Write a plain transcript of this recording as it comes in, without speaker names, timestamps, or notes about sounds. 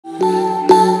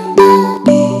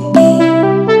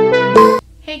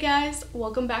guys,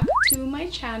 welcome back to my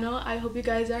channel. I hope you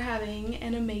guys are having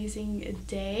an amazing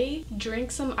day.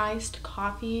 Drink some iced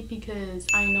coffee because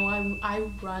I know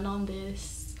I run on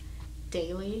this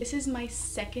daily. This is my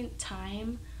second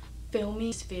time filming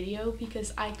this video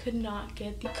because I couldn't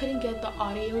get the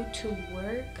audio to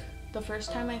work. The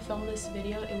first time I filmed this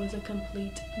video, it was a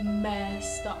complete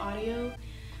mess. The audio,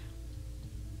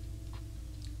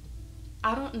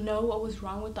 I don't know what was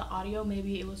wrong with the audio.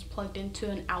 Maybe it was plugged into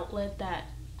an outlet that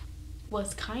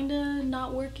was kind of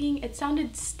not working. It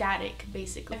sounded static,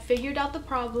 basically. I figured out the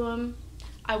problem.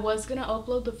 I was gonna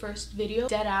upload the first video,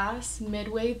 dead ass.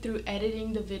 Midway through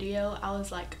editing the video, I was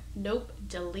like, nope,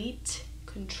 delete,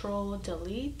 control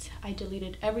delete. I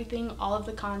deleted everything, all of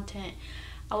the content.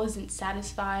 I wasn't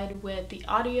satisfied with the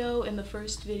audio in the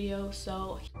first video,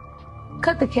 so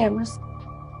cut the cameras.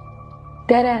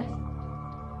 Dead ass.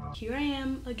 Here I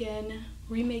am again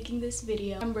remaking this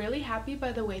video. I'm really happy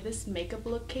by the way this makeup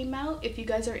look came out. If you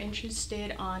guys are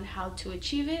interested on how to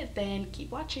achieve it, then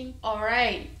keep watching.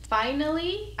 Alright,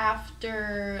 finally,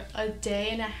 after a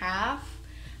day and a half,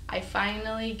 I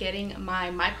finally getting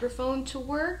my microphone to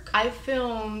work. I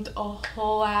filmed a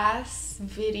whole ass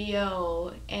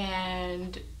video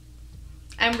and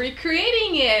I'm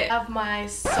recreating it. I have my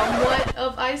somewhat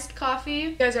of iced coffee.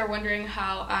 If you guys are wondering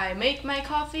how I make my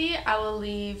coffee, I will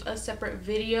leave a separate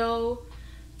video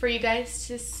for you guys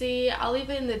to see. I'll leave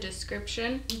it in the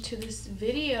description. To this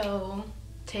video,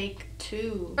 take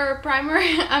 2. For primer,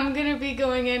 I'm gonna be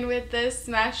going in with this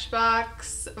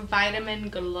Smashbox Vitamin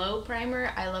Glow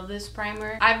Primer. I love this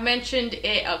primer. I've mentioned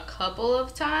it a couple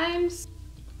of times.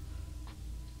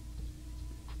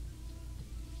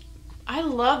 I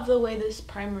love the way this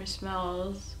primer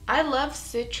smells. I love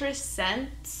citrus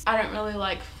scents. I don't really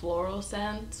like floral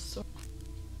scents.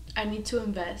 I need to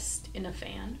invest in a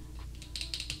fan.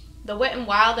 The Wet n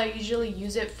Wild, I usually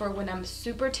use it for when I'm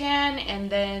super tan,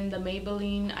 and then the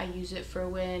Maybelline, I use it for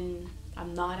when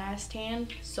I'm not as tan.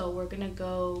 So we're gonna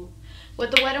go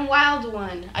with the Wet n Wild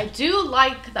one. I do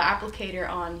like the applicator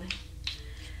on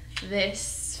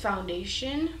this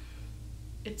foundation.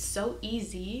 It's so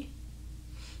easy.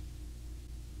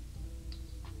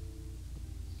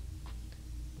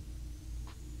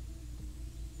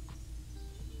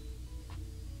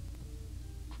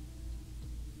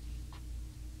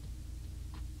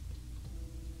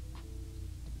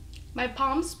 My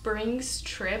Palm Springs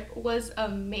trip was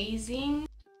amazing.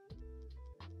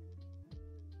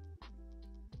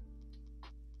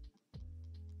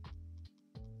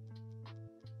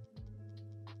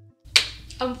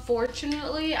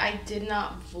 Unfortunately, I did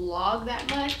not vlog that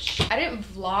much. I didn't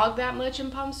vlog that much in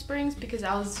Palm Springs because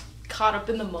I was caught up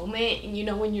in the moment. And you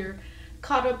know, when you're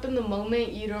caught up in the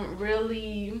moment, you don't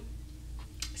really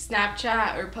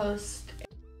Snapchat or post.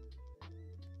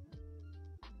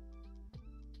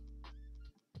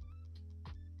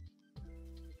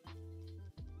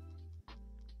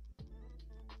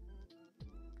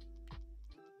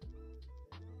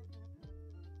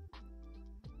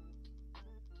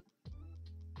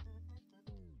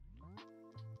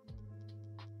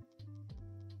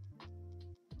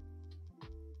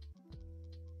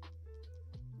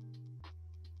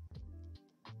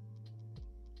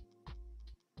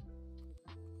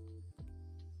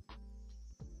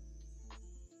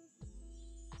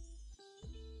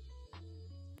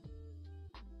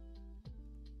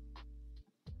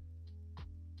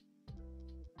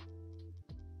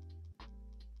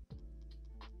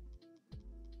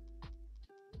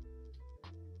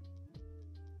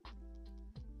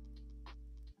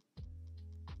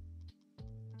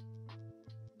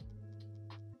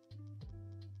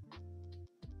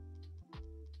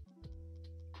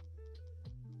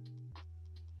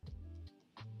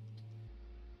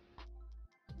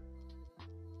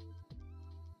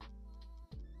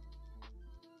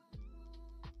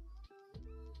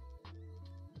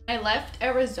 When I left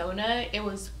Arizona, it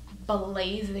was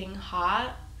blazing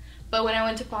hot, but when I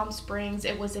went to Palm Springs,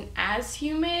 it wasn't as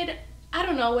humid. I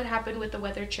don't know what happened with the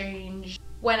weather change.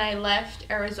 When I left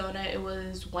Arizona, it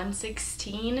was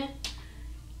 116.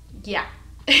 Yeah.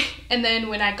 And then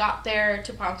when I got there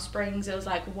to Palm Springs, it was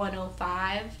like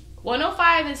 105.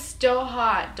 105 is still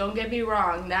hot, don't get me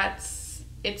wrong.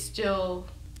 It's still...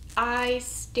 I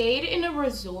stayed in a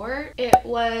resort. It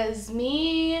was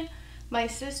me, my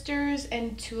sisters,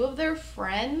 and 2 of their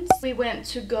friends. We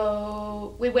went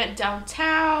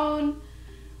downtown.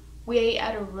 We ate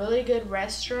at a really good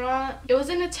restaurant. It was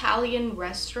an Italian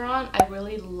restaurant. I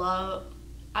love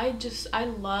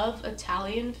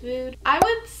Italian food. I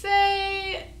would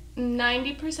say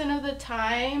 90% of the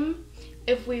time,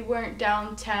 if we weren't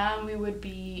downtown, we would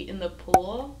be in the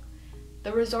pool.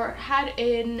 The resort had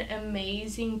an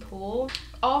amazing pool.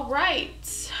 All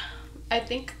right, I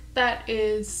think that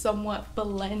is somewhat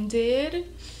blended.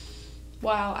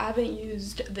 Wow, I haven't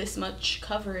used this much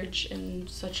coverage in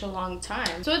such a long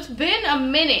time. So it's been a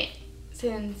minute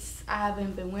since I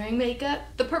haven't been wearing makeup.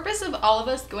 The purpose of all of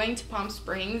us going to Palm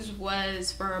Springs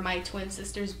was for my twin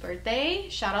sister's birthday.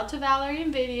 Shout out to Valerie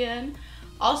and Vivian.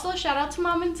 Also, shout out to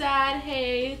mom and dad,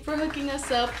 hey, for hooking us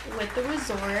up with the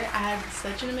resort. I had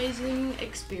such an amazing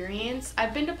experience.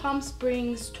 I've been to Palm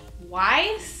Springs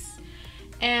twice,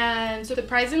 and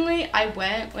surprisingly, I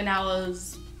went when I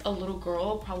was a little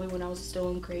girl, probably when I was still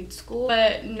in grade school.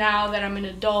 But now that I'm an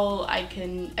adult, I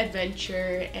can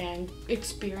adventure and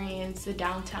experience the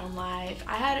downtown life.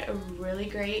 I had a really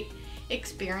great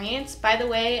experience. By the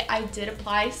way, I did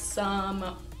apply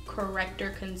some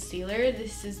corrector concealer.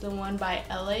 This is the one by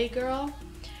LA Girl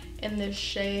in the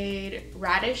shade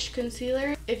Radish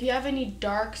Concealer. If you have any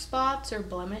dark spots or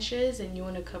blemishes and you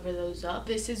want to cover those up,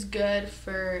 this is good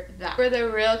for that. For the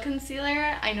real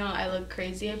concealer, I know I look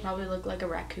crazy. I probably look like a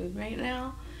raccoon right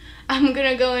now. I'm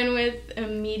gonna go in with a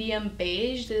medium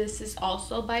beige. This is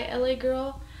also by LA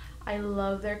Girl. I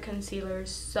love their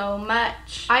concealers so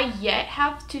much. I yet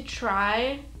have to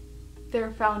try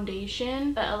their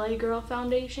foundation, the LA Girl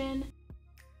foundation.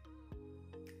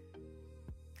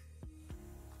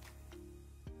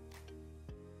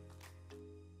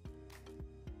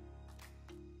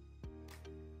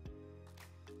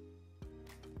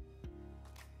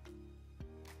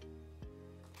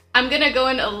 I'm gonna go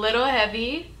in a little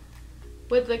heavy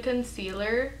with the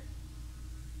concealer.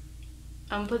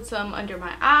 I'm gonna put some under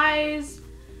my eyes,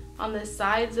 on the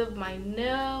sides of my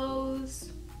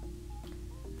nose,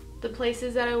 the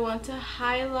places that I want to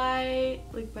highlight,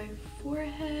 like my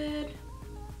forehead,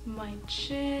 my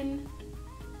chin.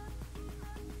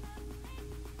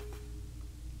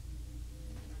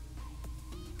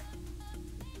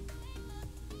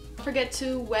 Don't forget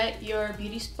to wet your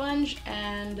beauty sponge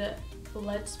and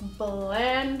let's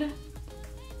blend.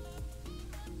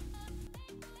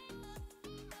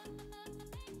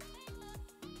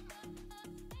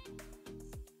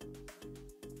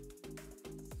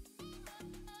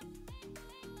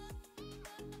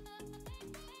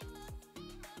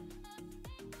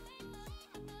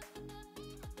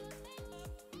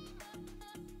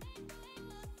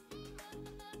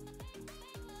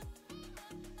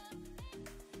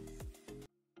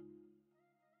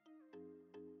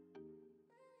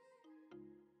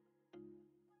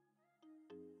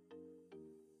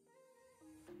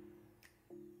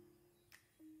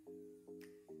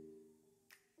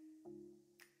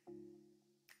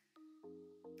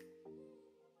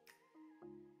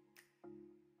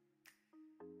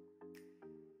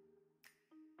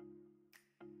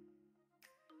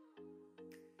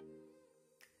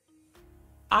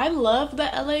 I love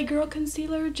the LA Girl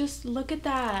concealer. Just look at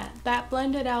that. That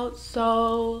blended out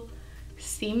so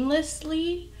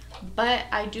seamlessly. But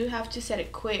I do have to set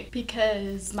it quick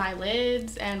because my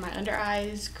lids and my under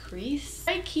eyes crease.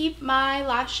 I keep my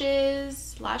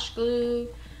lashes, lash glue,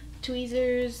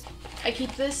 tweezers. I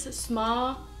keep this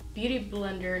small beauty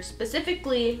blender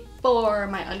specifically for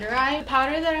my under eye. The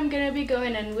powder that I'm gonna be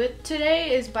going in with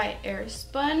today is by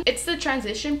Airspun. It's the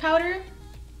transition powder.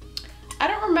 I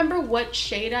don't remember what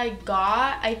shade I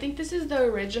got. I think this is the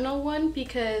original one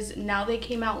because now they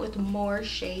came out with more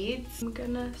shades. I'm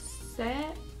gonna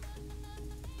set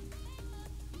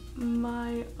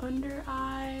my under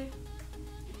eye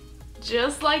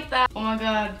just like that. Oh my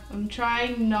god, I'm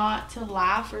trying not to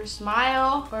laugh or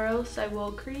smile or else I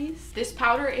will crease. This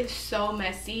powder is so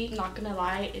messy, I'm not gonna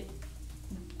lie. It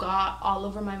got all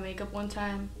over my makeup one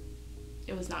time.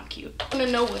 It was not cute. I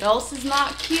wanna know what else is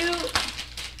not cute?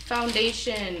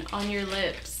 Foundation on your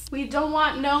lips. We don't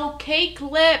want no cake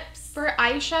lips. For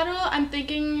eyeshadow, I'm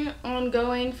thinking on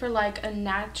going for like a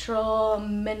natural,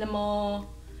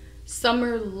 minimal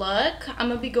summer look. I'm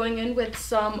gonna be going in with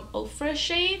some Ofra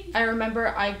shade. I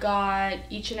remember I got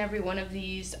each and every one of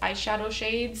these eyeshadow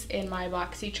shades in my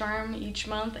BoxyCharm each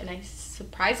month, and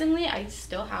surprisingly I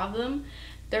still have them.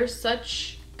 They're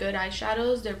such good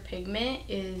eyeshadows. Their pigment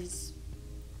is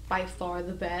by far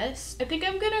the best. I think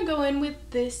I'm gonna go in with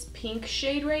this pink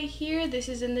shade right here. This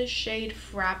is in the shade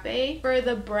Frappe. For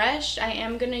the brush, I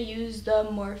am gonna use the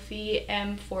Morphe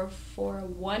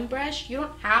M441 brush. You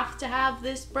don't have to have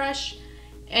this brush.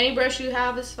 Any brush you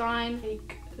have is fine.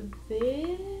 Like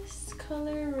this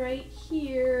color right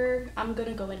here. I'm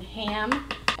gonna go in ham.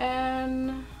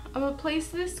 And I'm gonna place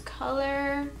this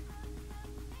color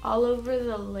all over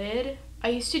the lid. I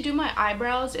used to do my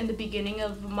eyebrows in the beginning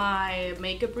of my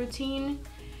makeup routine,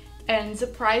 and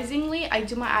surprisingly, I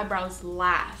do my eyebrows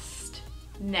last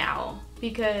now,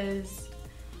 because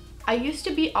I used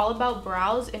to be all about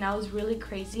brows and I was really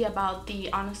crazy about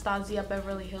the Anastasia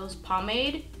Beverly Hills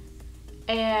pomade,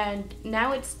 and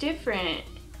now it's different.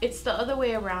 It's the other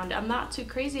way around. I'm not too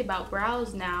crazy about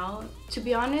brows now. To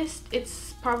be honest,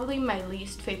 it's probably my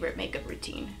least favorite makeup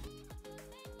routine.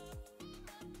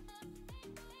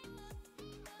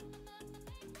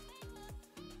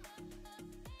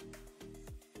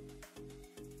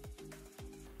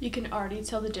 You can already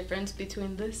tell the difference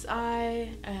between this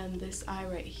eye and this eye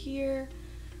right here.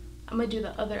 I'm gonna do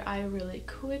the other eye really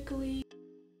quickly.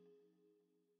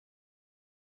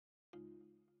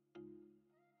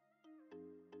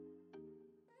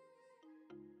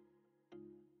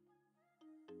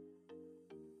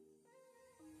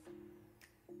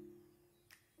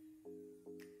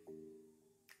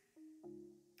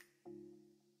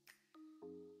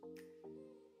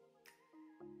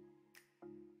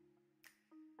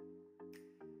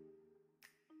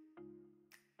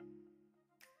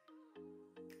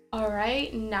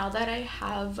 Alright, now that I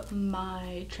have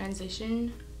my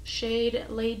transition shade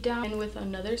laid down, and with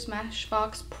another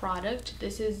Smashbox product,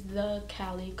 this is the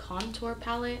Cali Contour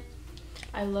Palette.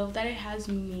 I love that it has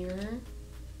mirror.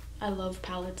 I love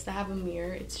palettes that have a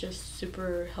mirror. It's just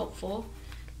super helpful.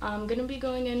 I'm gonna be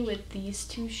going in with these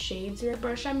two shades. The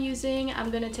brush I'm using, I'm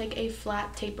gonna take a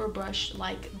flat taper brush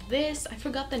like this. I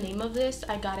forgot the name of this.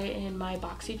 I got it in my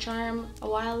BoxyCharm a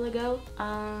while ago.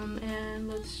 And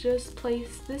let's just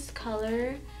place this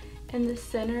color in the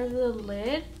center of the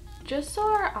lid, just so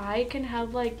our eye can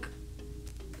have like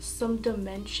some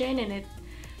dimension, and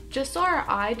just so our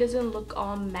eye doesn't look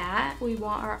all matte. We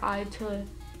want our eye to,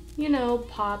 you know,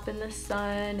 pop in the sun.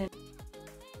 And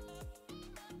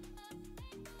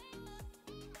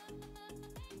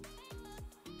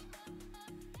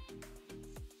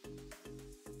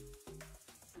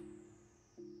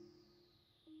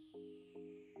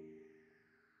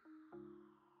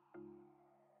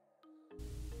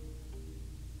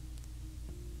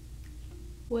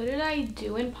what did I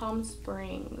do in Palm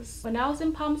Springs? When I was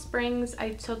in Palm Springs,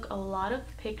 I took a lot of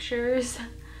pictures,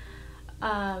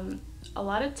 a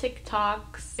lot of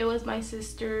TikToks. It was my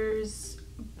sister's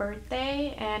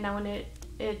birthday and I wanted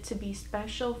it to be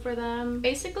special for them.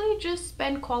 Basically just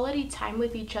spend quality time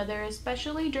with each other,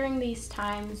 especially during these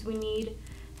times. We need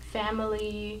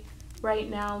family right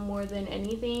now more than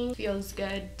anything. It feels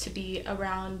good to be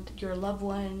around your loved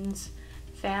ones,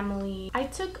 family. I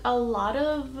took a lot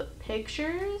of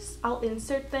pictures. I'll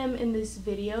insert them in this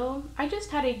video. I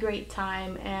just had a great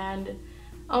time, and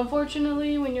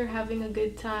unfortunately when you're having a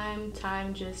good time,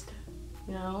 time just,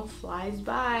 you know, flies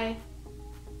by.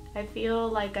 I feel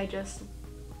like I just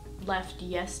left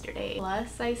yesterday.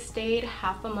 Plus I stayed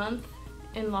half a month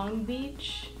in Long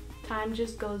Beach. Time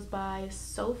just goes by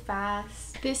so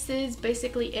fast. This is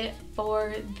basically it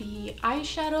for the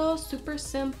eyeshadow. Super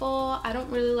simple. I don't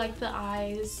really like the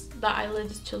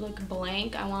eyelids to look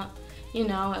blank. I want, you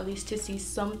know, at least to see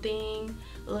something,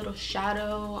 a little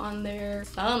shadow on there,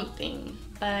 something.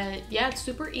 But yeah, it's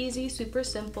super easy, super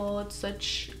simple. It's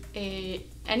such a,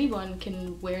 anyone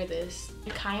can wear this. I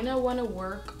kind of want to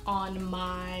work on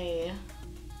my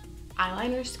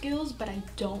eyeliner skills, but I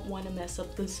don't want to mess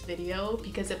up this video,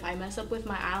 because if I mess up with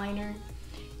my eyeliner,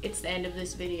 it's the end of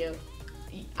this video.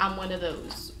 I'm one of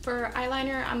those. For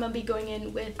eyeliner, I'm gonna be going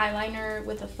in with eyeliner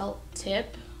with a felt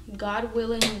tip. God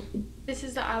willing, this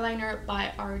is the eyeliner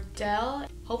by Ardell.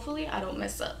 Hopefully I don't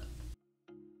mess up.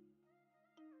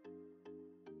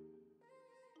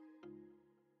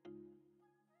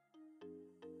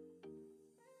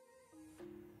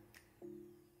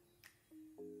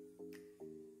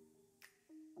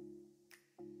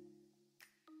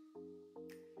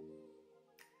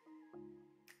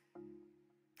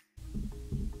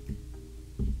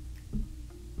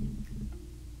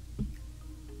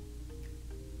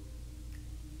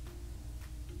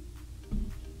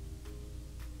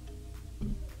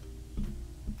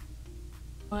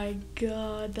 My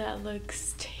god, that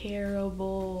looks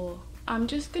terrible. I'm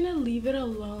just gonna leave it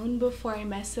alone before I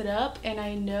mess it up, and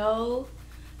I know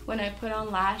when I put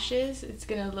on lashes, it's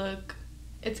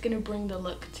gonna bring the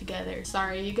look together.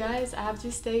 Sorry you guys, I have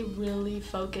to stay really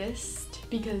focused,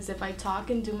 because if I talk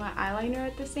and do my eyeliner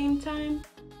at the same time,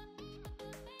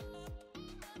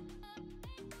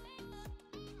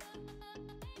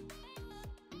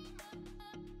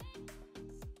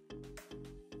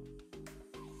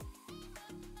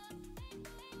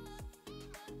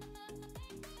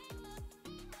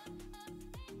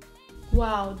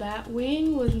 wow, that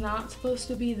wing was not supposed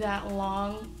to be that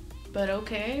long, but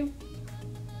okay.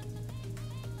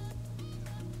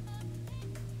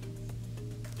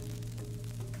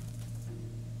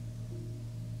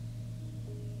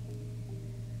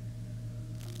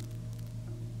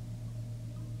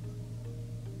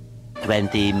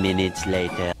 20 minutes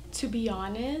later. To be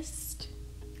honest,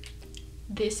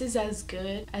 this is as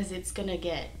good as it's gonna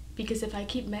get. Because if I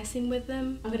keep messing with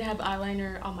them, I'm gonna have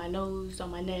eyeliner on my nose,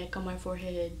 on my neck, on my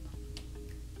forehead.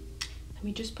 Let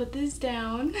me just put this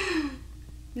down.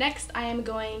 Next, I am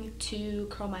going to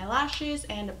curl my lashes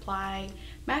and apply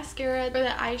mascara. For the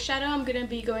eyeshadow, I'm gonna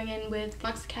be going in with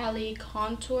Fox Cali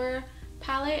Contour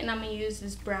Palette, and I'm gonna use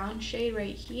this brown shade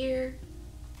right here.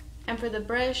 And for the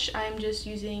brush, I'm just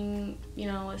using, you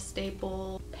know, a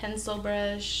staple pencil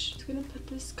brush. Just gonna put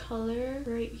this color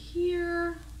right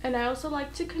here. And I also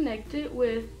like to connect it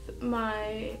with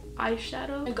my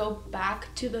eyeshadow. I go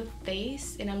back to the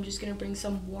face, and I'm just gonna bring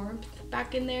some warmth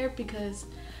back in there because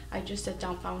I just set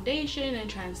down foundation and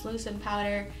translucent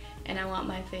powder, and I want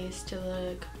my face to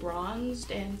look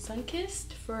bronzed and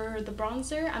sun-kissed. For the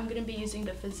bronzer, I'm gonna be using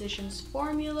the Physicians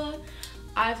Formula.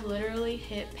 I've literally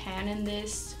hit pan in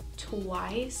this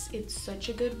twice. It's such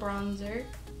a good bronzer.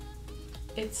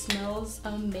 It smells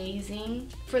amazing.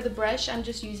 For the brush, I'm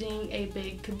just using a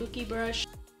big kabuki brush.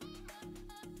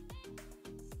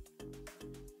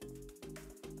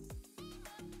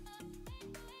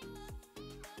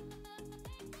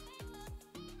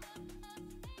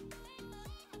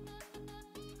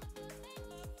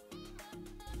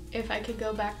 If I could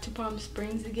go back to Palm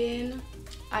Springs again,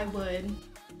 I would.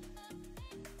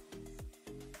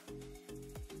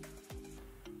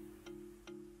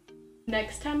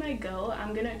 Next time I go,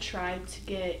 I'm gonna try to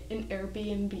get an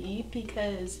Airbnb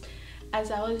because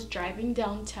as I was driving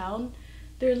downtown,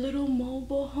 they're little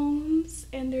mobile homes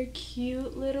and they're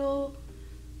cute little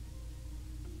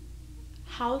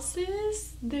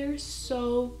houses. They're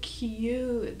so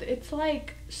cute. It's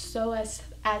like so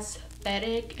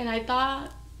aesthetic, and I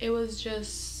thought it was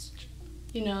just,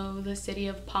 you know, the city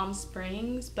of Palm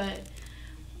Springs, but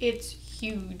it's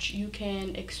huge. You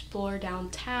can explore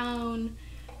downtown.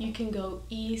 You can go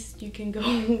east, you can go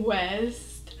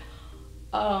west,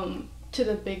 to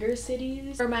the bigger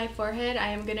cities. For my forehead, I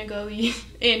am gonna go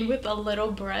in with a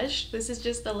little brush. This is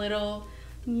just a little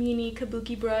mini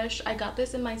kabuki brush. I got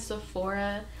this in my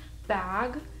Sephora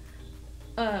bag.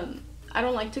 I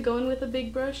don't like to go in with a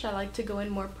big brush. I like to go in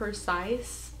more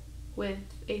precise with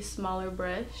a smaller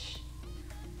brush.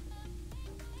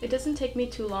 It doesn't take me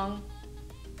too long.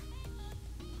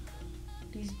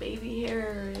 These baby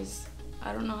hairs,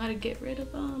 I don't know how to get rid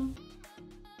of them.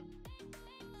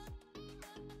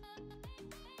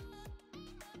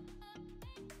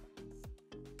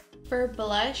 For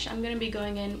blush, I'm gonna be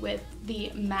going in with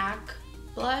the MAC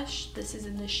blush. This is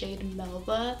in the shade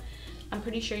Melba. I'm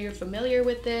pretty sure you're familiar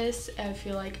with this. I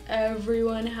feel like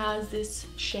everyone has this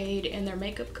shade in their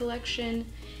makeup collection.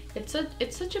 It's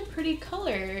such a pretty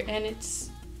color, and it's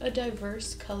a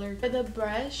diverse color. For the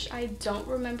brush, I don't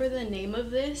remember the name of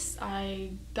this.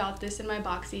 I got this in my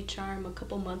BoxyCharm a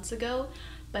couple months ago,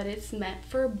 but it's meant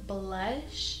for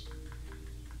blush.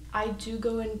 I do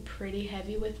go in pretty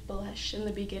heavy with blush in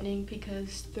the beginning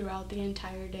because throughout the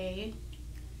entire day,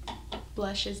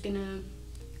 blush is gonna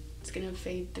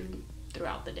fade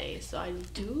throughout the day. So I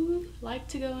do like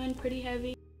to go in pretty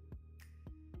heavy.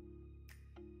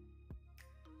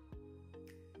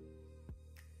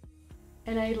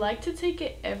 And I like to take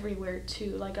it everywhere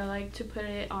too. Like, I like to put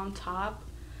it on top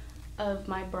of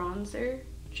my bronzer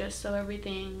just so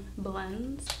everything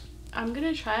blends. I'm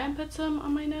gonna try and put some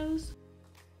on my nose.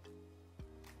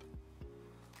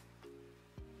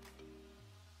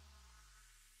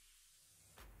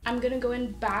 I'm gonna go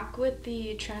in back with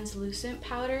the translucent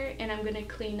powder, and I'm gonna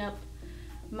clean up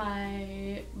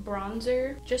my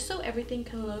bronzer just so everything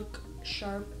can look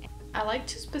sharp. I like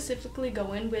to specifically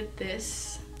go in with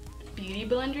this beauty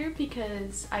blender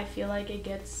because I feel like it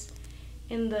gets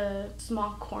in the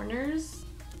small corners.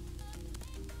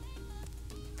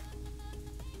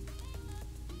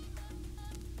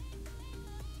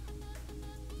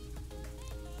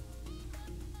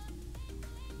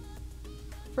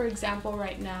 For example,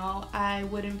 right now, I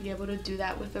wouldn't be able to do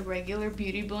that with a regular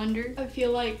beauty blender. I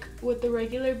feel like with the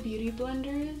regular beauty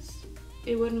blenders,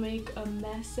 it would make a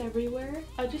mess everywhere.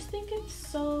 I just think it's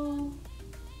so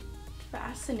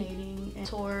fascinating. And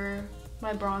for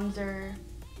my bronzer,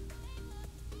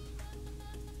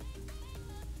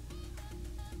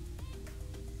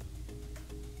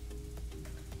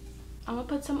 I'm gonna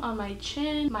put some on my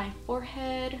chin, my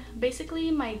forehead,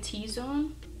 basically my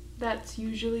T-zone. That's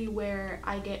usually where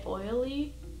I get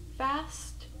oily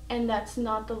fast, and that's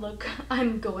not the look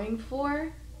I'm going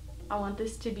for. I want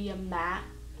this to be a matte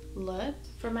look.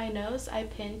 For my nose, I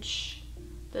pinch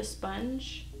the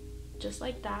sponge just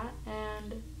like that,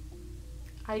 and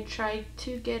I try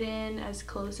to get in as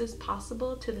close as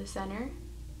possible to the center.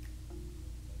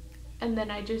 and then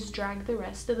I just drag the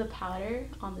rest of the powder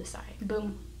on the side.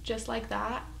 Boom, just like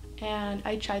that. And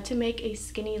I tried to make a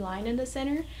skinny line in the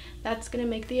center. That's gonna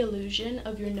make the illusion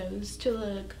of your nose to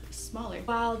look smaller.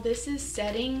 While this is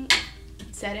setting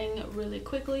really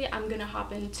quickly, I'm gonna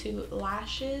hop into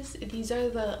lashes. These are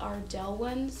the Ardell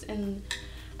ones, and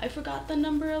I forgot the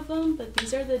number of them, but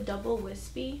these are the double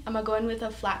wispy. I'm gonna go in with a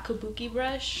flat kabuki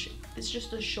brush. It's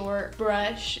just a short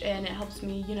brush, and it helps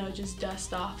me, you know, just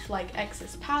dust off like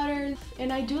excess powder.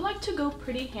 And I do like to go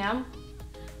pretty ham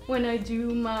when I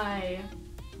do my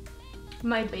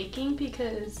baking,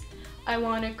 because I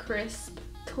want a crisp,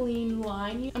 clean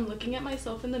line. I'm looking at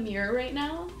myself in the mirror right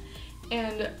now,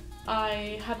 and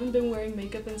I haven't been wearing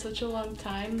makeup in such a long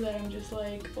time that I'm just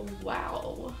like,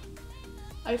 wow,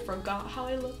 I forgot how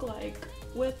I look like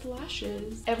with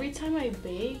lashes. Every time I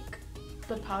bake,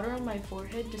 the powder on my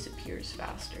forehead disappears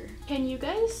faster. Can you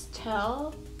guys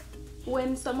tell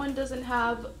when someone doesn't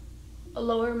have a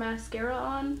lower mascara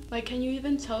on? Like, can you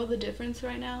even tell the difference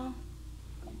right now?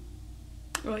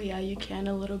 Oh yeah, you can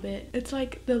a little bit. It's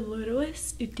like the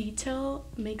littlest detail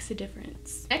makes a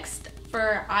difference. Next,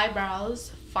 for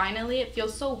eyebrows, finally, it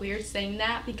feels so weird saying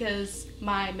that because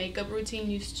my makeup routine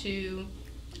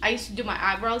I used to do my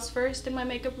eyebrows first in my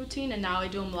makeup routine, and now I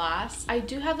do them last. I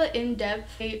do have an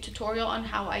in-depth tutorial on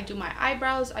how I do my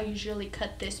eyebrows. I usually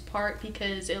cut this part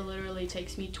because it literally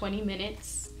takes me 20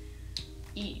 minutes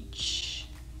each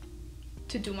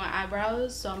to do my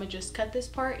eyebrows, so I'm gonna just cut this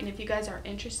part. And if you guys are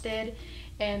interested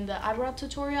in the eyebrow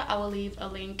tutorial, I will leave a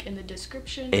link in the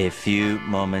description. A few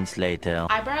moments later.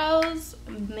 Eyebrows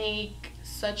make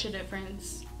such a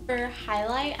difference. For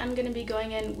highlight, I'm gonna be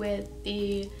going in with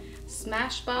the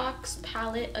Smashbox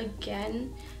palette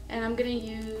again, and I'm gonna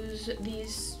use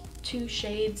these two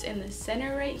shades in the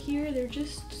center right here. They're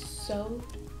just so,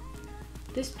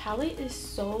 this palette is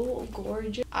so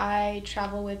gorgeous. I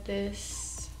travel with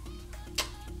this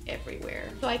everywhere.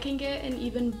 So I can get an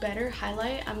even better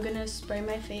highlight, I'm gonna spray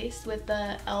my face with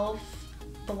the e.l.f.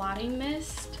 blotting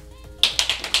mist.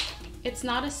 It's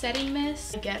not a setting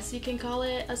mist. I guess you can call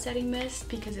it a setting mist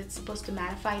because it's supposed to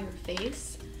mattify your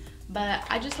face. But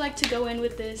I just like to go in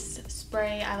with this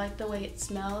spray. I like the way it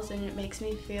smells, and it makes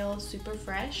me feel super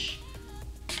fresh.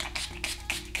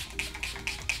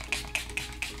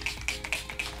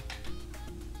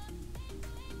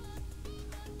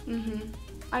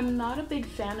 I'm not a big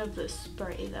fan of the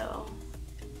spray though.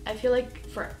 I feel like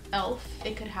for e.l.f.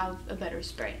 it could have a better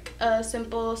spray. A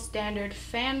simple standard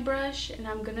fan brush, and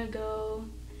I'm gonna go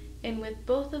in with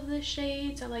both of the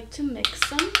shades. I like to mix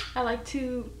them. I like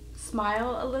to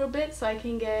smile a little bit so I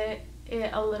can get it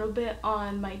a little bit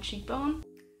on my cheekbone.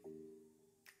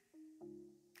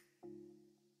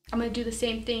 I'm gonna do the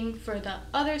same thing for the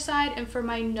other side, and for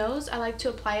my nose, I like to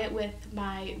apply it with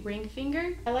my ring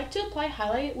finger. I like to apply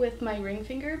highlight with my ring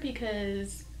finger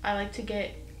because I like to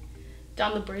get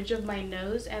down the bridge of my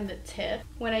nose and the tip.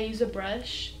 When I use a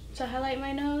brush to highlight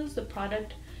my nose, the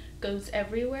product goes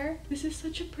everywhere. This is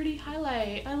such a pretty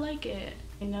highlight. I like it.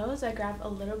 My nose, I grab a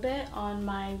little bit on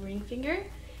my ring finger,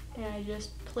 and I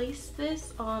just place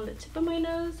this on the tip of my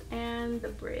nose and the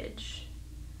bridge.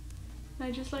 I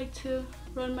just like to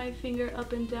run my finger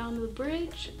up and down the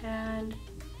bridge and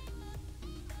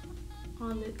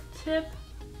on the tip.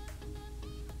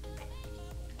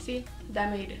 See, that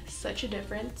made such a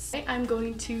difference. I'm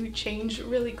going to change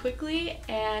really quickly,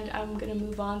 and I'm gonna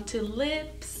move on to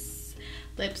lips.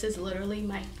 Lips is literally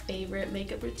my favorite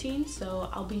makeup routine, so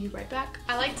I'll be right back.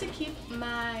 I like to keep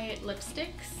my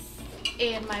lipsticks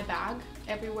in my bag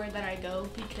everywhere that I go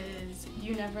because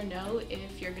you never know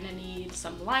if you're gonna need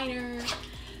some liner,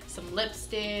 some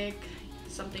lipstick,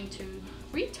 something to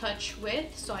retouch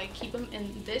with, so I keep them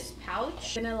in this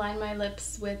pouch. I'm gonna line my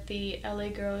lips with the LA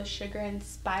Girl Sugar and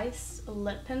Spice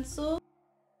lip pencil.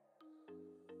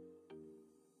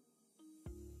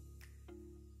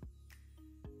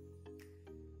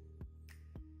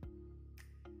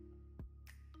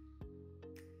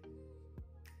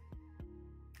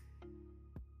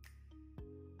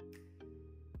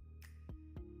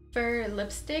 For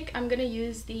lipstick, I'm gonna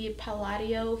use the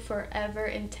Palladio Forever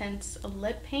Intense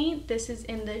Lip Paint. This is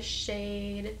in the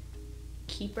shade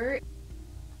Keeper.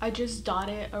 I just dot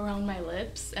it around my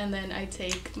lips, and then I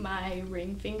take my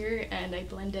ring finger and I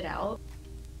blend it out.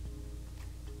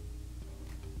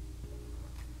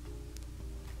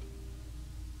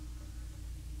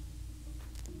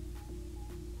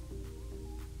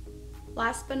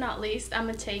 Last but not least, I'm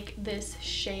gonna take this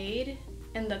shade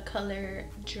in the color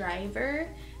Driver.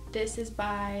 This is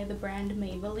by the brand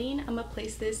Maybelline. I'm gonna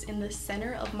place this in the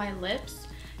center of my lips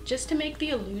just to make the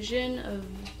illusion of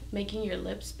making your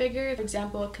lips bigger. For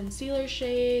example, a concealer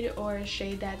shade or a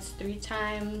shade that's 3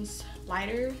 times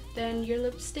lighter than your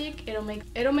lipstick,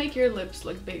 it'll make your lips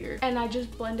look bigger. And I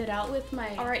just blend it out with my...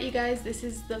 Alright you guys, this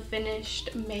is the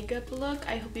finished makeup look.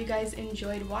 I hope you guys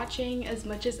enjoyed watching as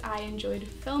much as I enjoyed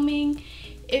filming.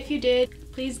 If you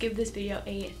did, please give this video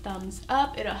a thumbs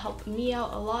up. It'll help me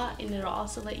out a lot, and it'll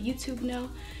also let YouTube know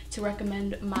to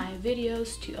recommend my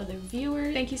videos to other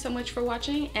viewers. Thank you so much for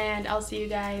watching, and I'll see you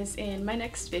guys in my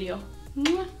next video.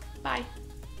 Mwah! Bye!